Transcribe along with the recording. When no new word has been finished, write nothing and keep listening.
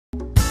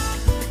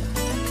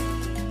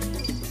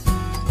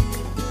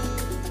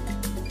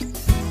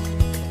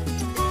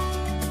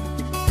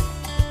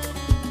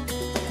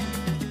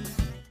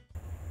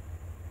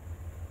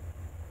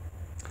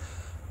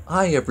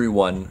Hi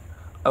everyone.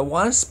 I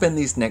want to spend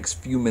these next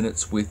few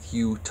minutes with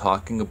you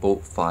talking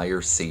about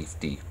fire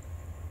safety.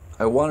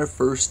 I want to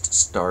first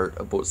start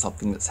about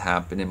something that's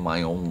happened in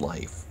my own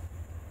life.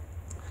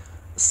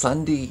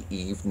 Sunday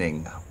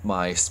evening,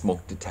 my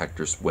smoke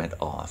detectors went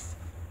off.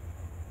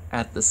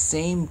 At the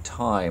same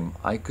time,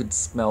 I could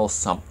smell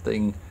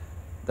something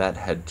that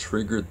had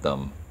triggered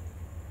them.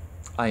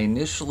 I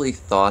initially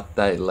thought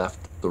that I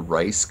left the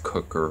rice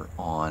cooker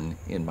on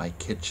in my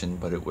kitchen,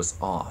 but it was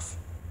off.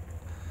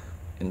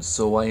 And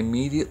so I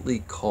immediately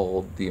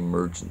called the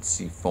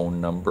emergency phone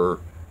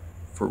number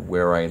for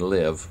where I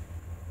live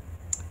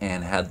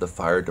and had the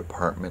fire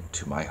department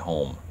to my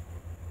home.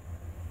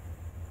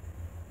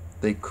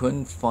 They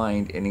couldn't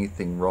find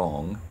anything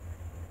wrong.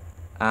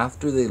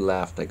 After they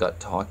left, I got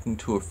talking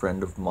to a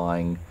friend of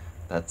mine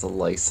that's a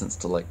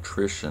licensed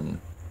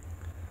electrician.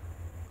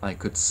 I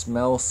could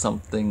smell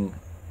something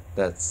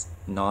that's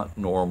not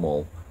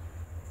normal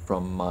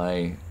from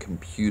my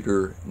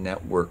computer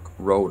network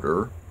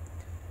router,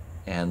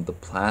 and the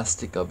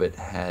plastic of it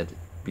had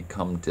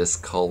become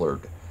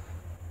discolored.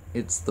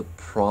 It's the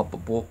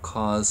probable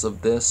cause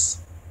of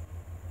this,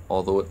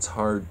 although it's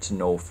hard to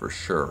know for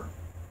sure.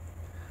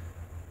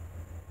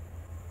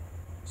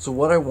 So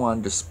what I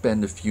wanted to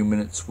spend a few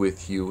minutes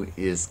with you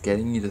is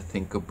getting you to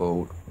think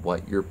about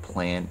what your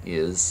plan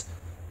is,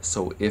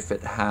 so if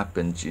it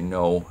happens, you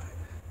know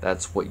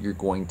that's what you're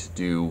going to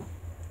do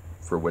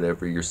for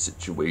whatever your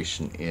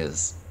situation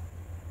is.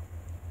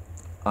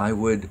 I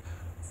would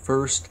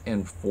first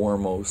and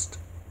foremost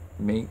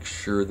make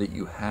sure that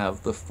you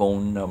have the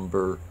phone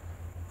number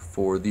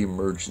for the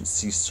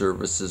emergency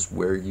services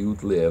where you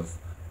live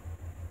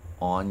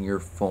on your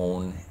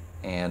phone,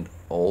 and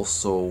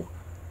also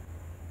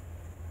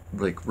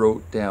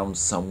wrote down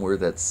somewhere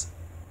that's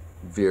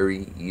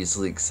very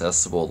easily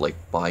accessible, like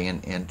by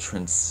an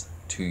entrance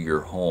to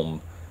your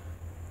home,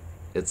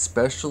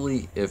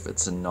 especially if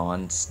it's a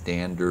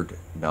non-standard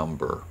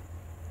number.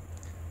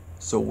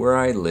 So where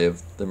I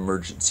live, the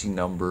emergency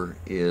number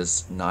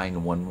is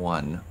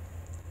 911.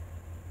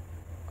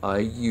 I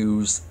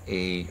use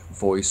a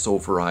voice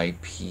over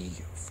IP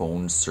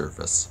phone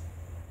service.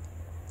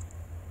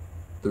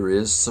 There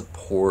is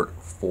support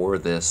for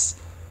this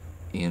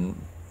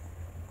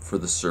for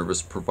the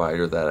service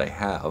provider that I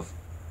have.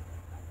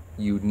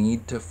 You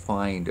need to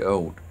find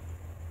out,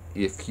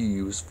 if you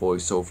use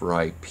voice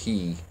over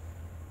IP,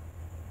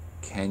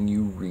 can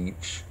you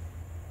reach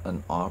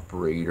an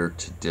operator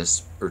to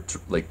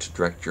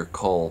direct your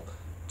call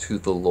to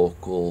the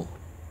local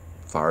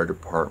fire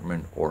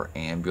department or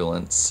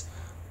ambulance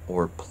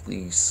or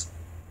police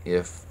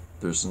if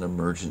there's an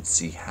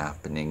emergency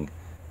happening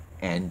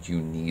and you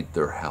need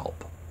their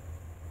help.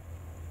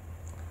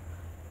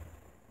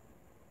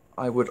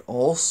 I would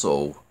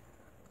also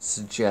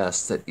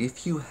suggest that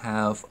if you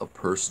have a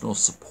personal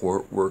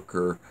support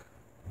worker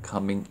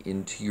coming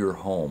into your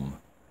home,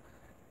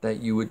 that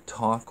you would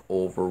talk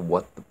over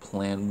what the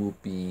plan will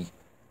be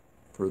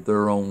for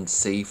their own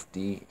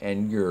safety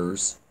and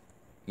yours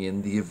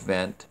in the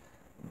event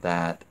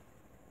that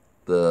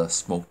the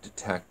smoke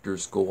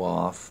detectors go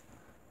off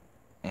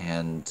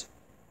and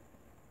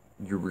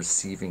you're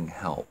receiving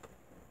help.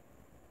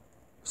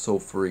 So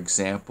for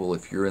example,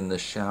 if you're in the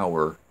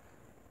shower,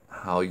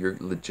 how you're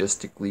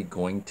logistically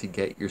going to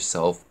get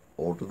yourself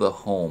out of the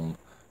home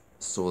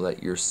so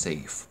that you're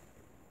safe.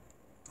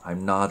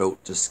 I'm not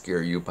out to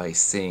scare you by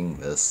saying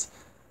this.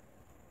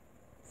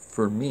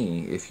 For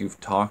me, if you've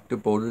talked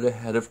about it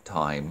ahead of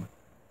time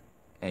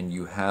and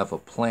you have a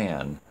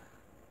plan,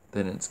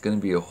 then it's going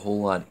to be a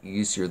whole lot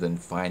easier than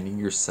finding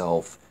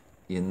yourself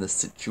in the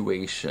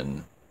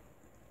situation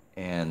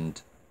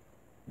and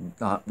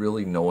not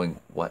really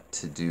knowing what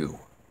to do.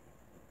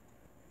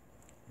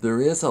 There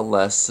is a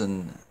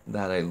lesson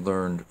that I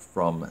learned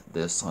from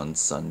this on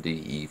Sunday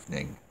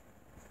evening.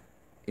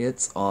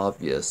 It's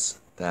obvious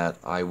that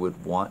I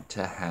would want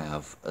to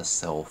have a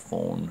cell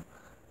phone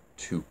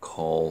to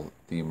call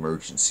the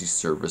emergency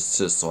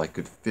services so I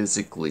could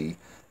physically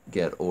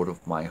get out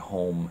of my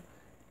home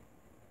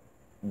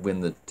when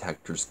the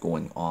detector's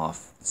going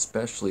off,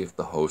 especially if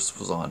the house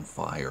was on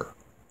fire.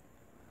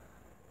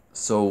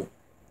 So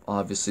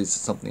obviously this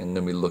is something I'm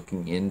going to be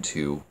looking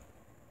into.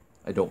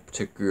 I don't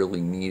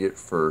particularly need it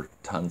for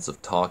tons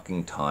of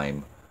talking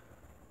time,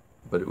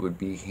 but it would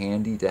be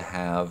handy to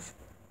have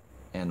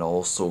and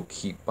also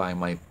keep by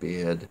my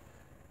bed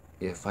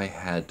if I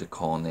had to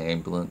call an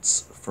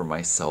ambulance for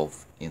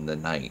myself in the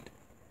night.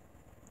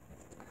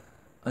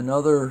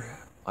 Another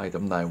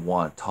item that I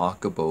want to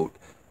talk about,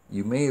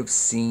 you may have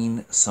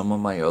seen some of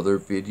my other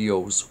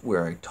videos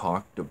where I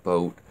talked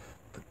about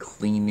the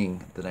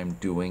cleaning that I'm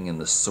doing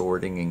and the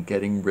sorting and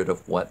getting rid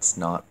of what's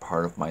not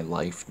part of my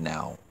life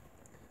now.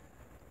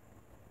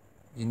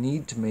 You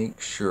need to make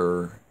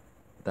sure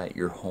that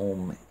your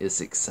home is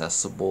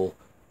accessible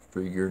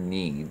for your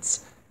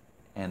needs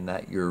and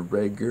that you're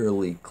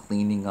regularly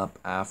cleaning up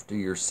after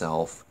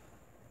yourself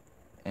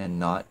and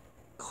not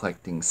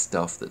collecting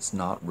stuff that's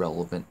not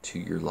relevant to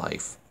your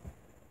life.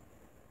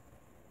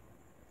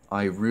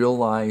 I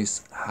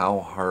realize how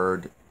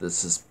hard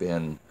this has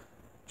been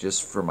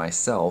just for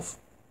myself,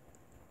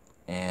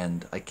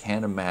 and I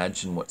can't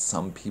imagine what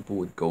some people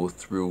would go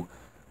through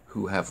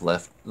who have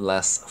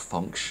less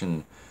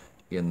function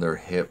in their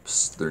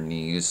hips, their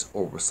knees,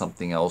 or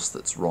something else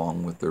that's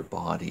wrong with their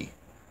body.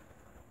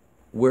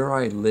 Where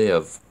I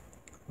live,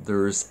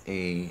 there's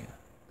a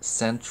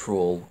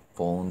central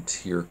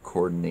volunteer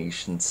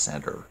coordination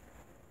center.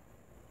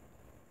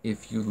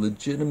 If you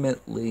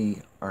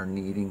legitimately are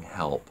needing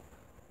help,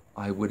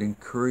 I would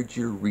encourage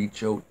you to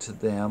reach out to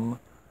them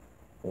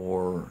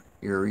or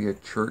area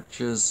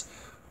churches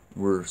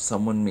where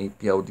someone may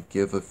be able to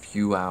give a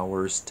few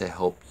hours to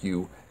help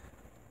you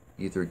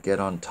either get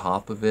on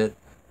top of it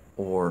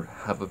or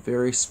have a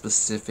very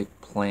specific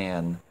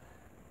plan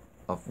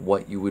of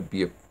what you would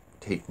be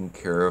taking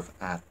care of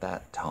at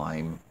that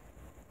time,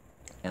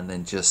 and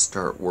then just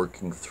start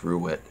working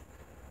through it.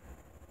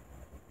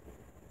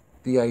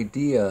 The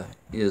idea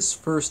is,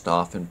 first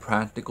off, in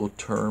practical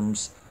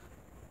terms,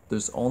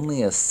 there's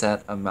only a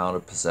set amount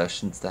of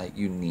possessions that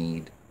you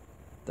need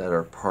that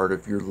are part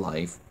of your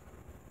life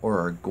or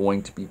are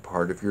going to be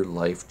part of your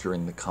life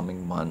during the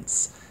coming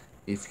months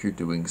if you're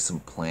doing some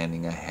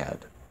planning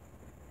ahead.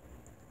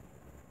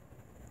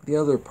 The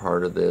other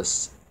part of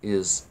this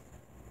is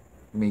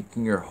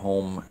making your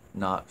home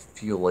not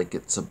feel like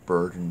it's a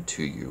burden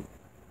to you.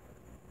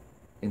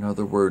 In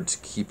other words,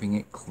 keeping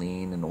it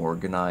clean and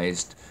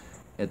organized,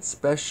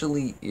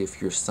 especially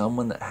if you're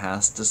someone that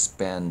has to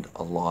spend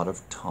a lot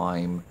of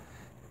time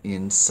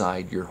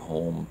inside your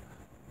home,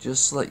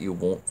 just so that you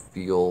won't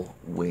feel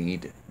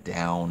weighed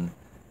down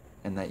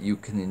and that you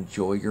can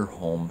enjoy your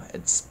home,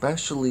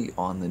 especially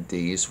on the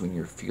days when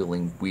you're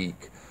feeling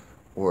weak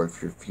or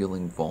if you're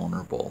feeling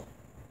vulnerable.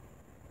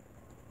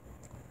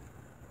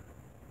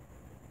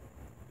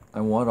 I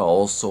want to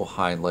also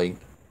highlight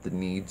the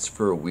needs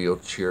for a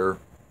wheelchair.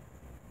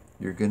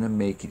 You're going to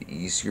make it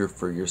easier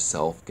for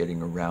yourself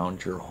getting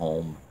around your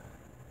home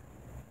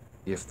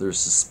if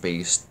there's a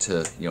space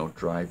to,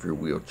 drive your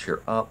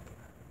wheelchair up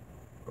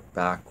or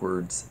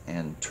backwards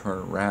and turn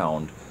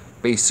around,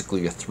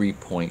 basically a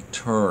 3-point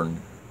turn,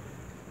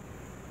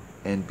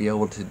 and be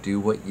able to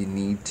do what you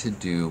need to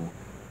do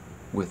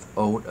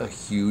without a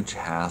huge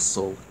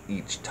hassle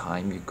each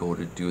time you go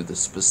to do the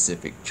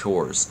specific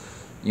chores.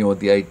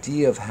 The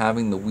idea of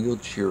having the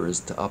wheelchair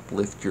is to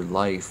uplift your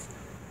life,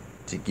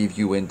 to give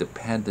you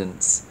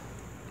independence,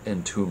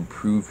 and to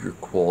improve your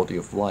quality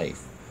of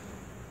life.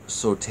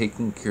 So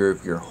taking care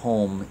of your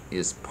home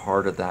is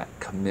part of that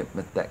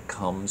commitment that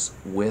comes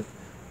with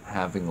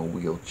having a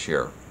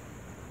wheelchair.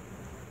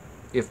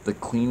 If the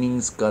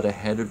cleaning's got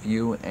ahead of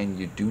you and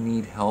you do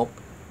need help,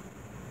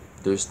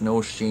 there's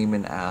no shame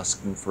in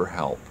asking for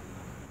help.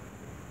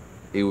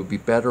 It would be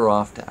better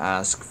off to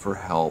ask for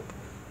help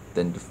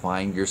than to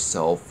find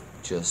yourself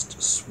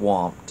just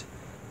swamped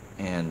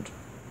and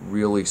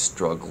really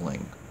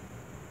struggling.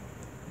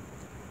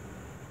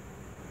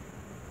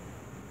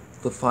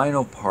 The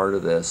final part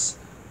of this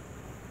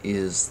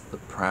is the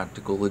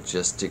practical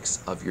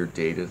logistics of your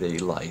day-to-day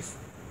life.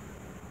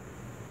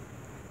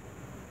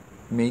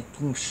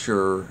 Making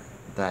sure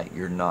that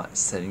you're not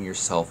setting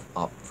yourself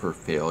up for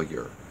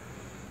failure.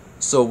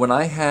 So when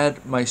I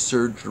had my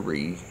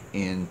surgery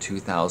in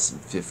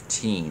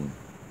 2015,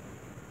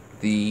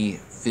 the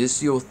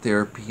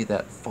physiotherapy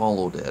that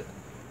followed it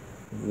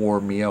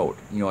wore me out.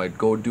 I'd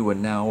go do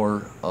an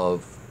hour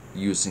of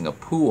using a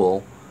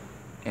pool,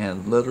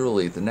 and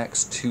literally the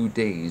next 2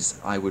 days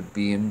I would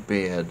be in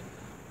bed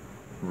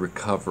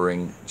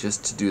recovering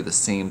just to do the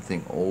same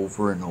thing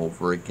over and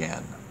over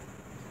again.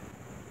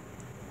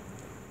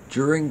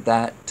 During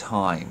that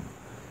time,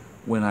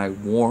 when I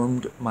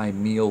warmed my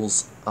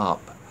meals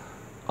up,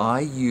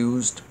 I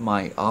used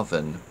my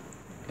oven,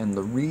 and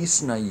the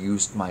reason I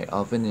used my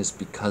oven is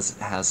because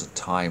it has a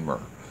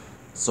timer.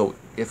 So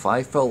if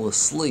I fell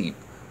asleep,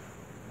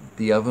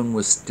 the oven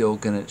was still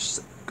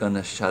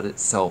gonna shut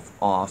itself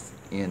off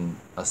in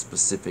a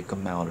specific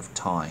amount of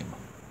time.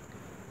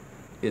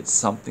 It's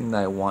something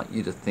that I want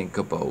you to think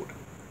about.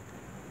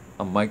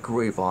 A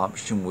microwave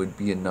option would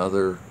be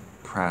another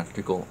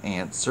practical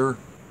answer,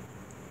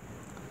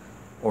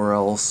 or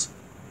else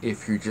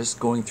if you're just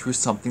going through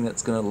something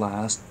that's going to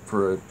last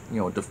for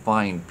a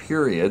defined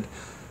period,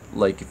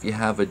 like if you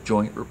have a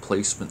joint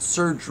replacement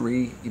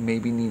surgery, you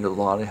maybe need a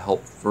lot of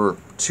help for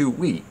 2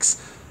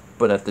 weeks.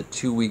 But at the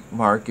 2-week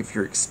mark, if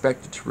you're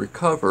expected to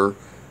recover,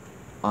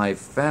 I've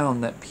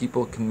found that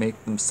people can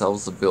make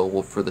themselves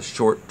available for the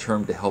short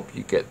term to help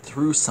you get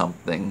through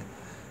something.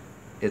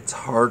 It's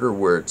harder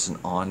where it's an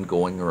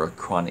ongoing or a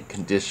chronic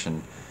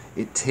condition.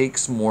 It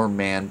takes more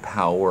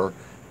manpower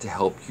to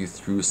help you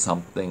through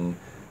something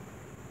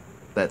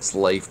that's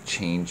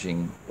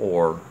life-changing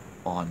or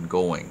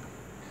ongoing.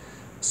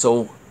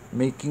 So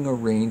making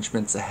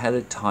arrangements ahead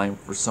of time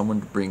for someone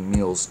to bring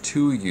meals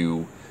to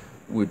you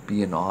would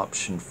be an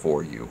option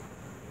for you.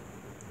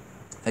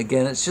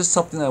 Again, it's just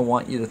something I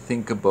want you to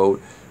think about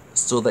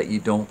so that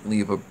you don't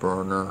leave a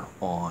burner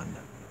on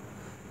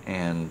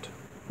and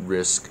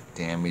risk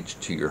damage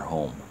to your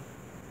home.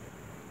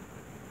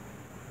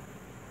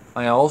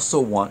 I also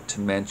want to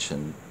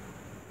mention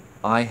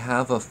I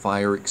have a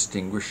fire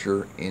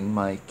extinguisher in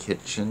my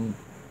kitchen.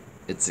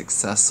 It's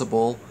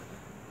accessible.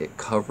 It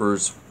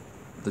covers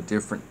the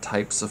different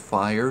types of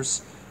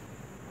fires.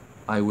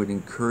 I would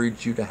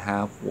encourage you to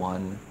have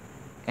one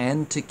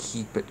and to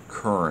keep it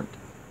current.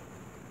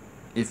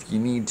 If you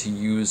need to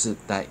use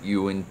it, that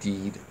you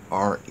indeed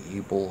are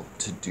able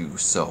to do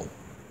so.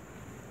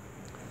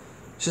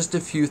 Just a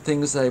few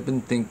things that I've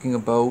been thinking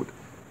about.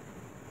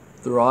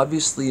 There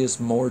obviously is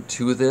more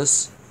to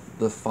this.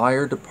 The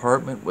fire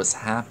department was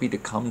happy to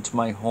come to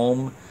my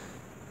home.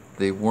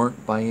 They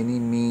weren't by any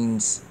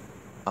means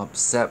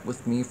upset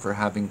with me for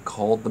having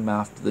called them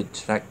after the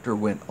detector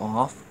went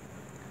off.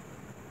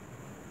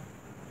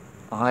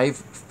 I've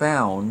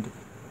found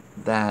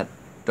that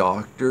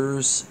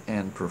doctors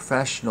and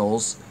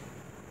professionals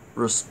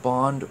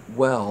respond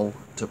well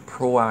to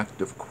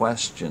proactive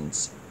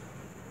questions.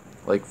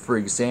 Like, for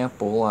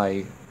example,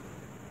 I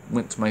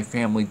went to my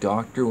family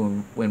doctor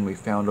when we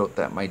found out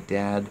that my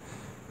dad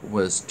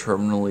was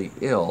terminally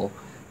ill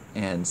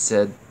and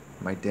said,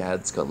 my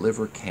dad's got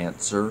liver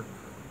cancer.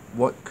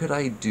 What could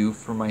I do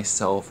for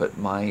myself at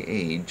my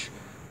age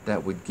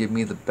that would give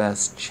me the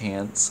best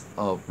chance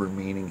of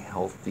remaining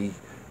healthy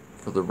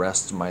for the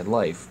rest of my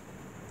life?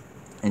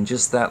 And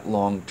just that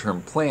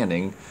long-term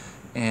planning,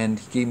 and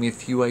he gave me a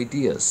few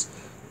ideas.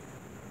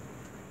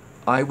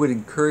 I would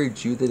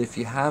encourage you that if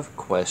you have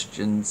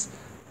questions,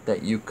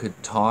 that you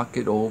could talk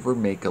it over,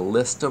 make a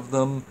list of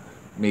them,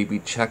 maybe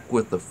check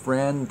with a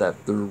friend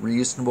that they're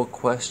reasonable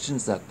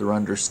questions, that they're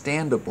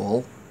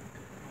understandable,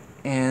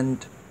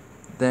 and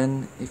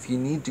then if you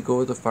need to go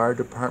to the fire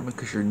department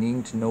because you're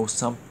needing to know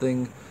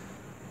something,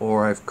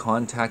 or I've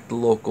contacted the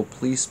local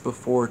police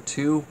before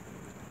too,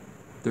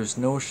 there's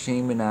no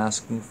shame in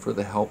asking for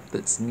the help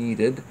that's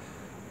needed,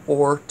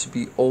 or to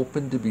be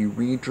open to be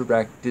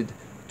redirected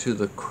to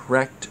the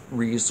correct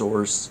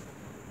resource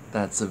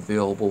that's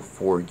available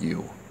for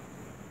you.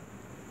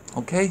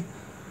 Okay?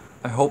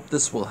 I hope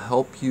this will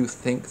help you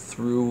think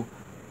through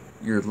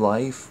your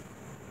life,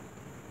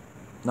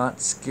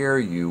 not scare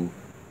you,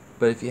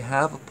 but if you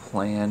have a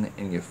plan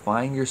and you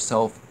find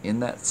yourself in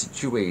that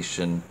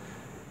situation,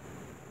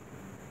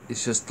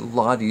 it's just a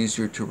lot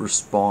easier to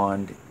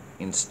respond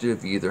instead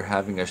of either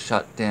having a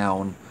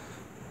shutdown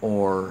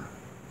or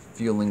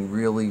feeling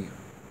really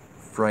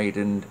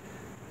frightened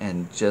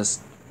and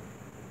just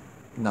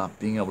not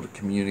being able to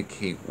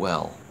communicate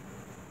well.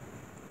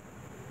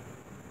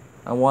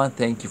 I want to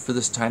thank you for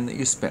this time that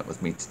you spent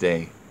with me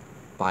today.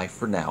 Bye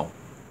for now.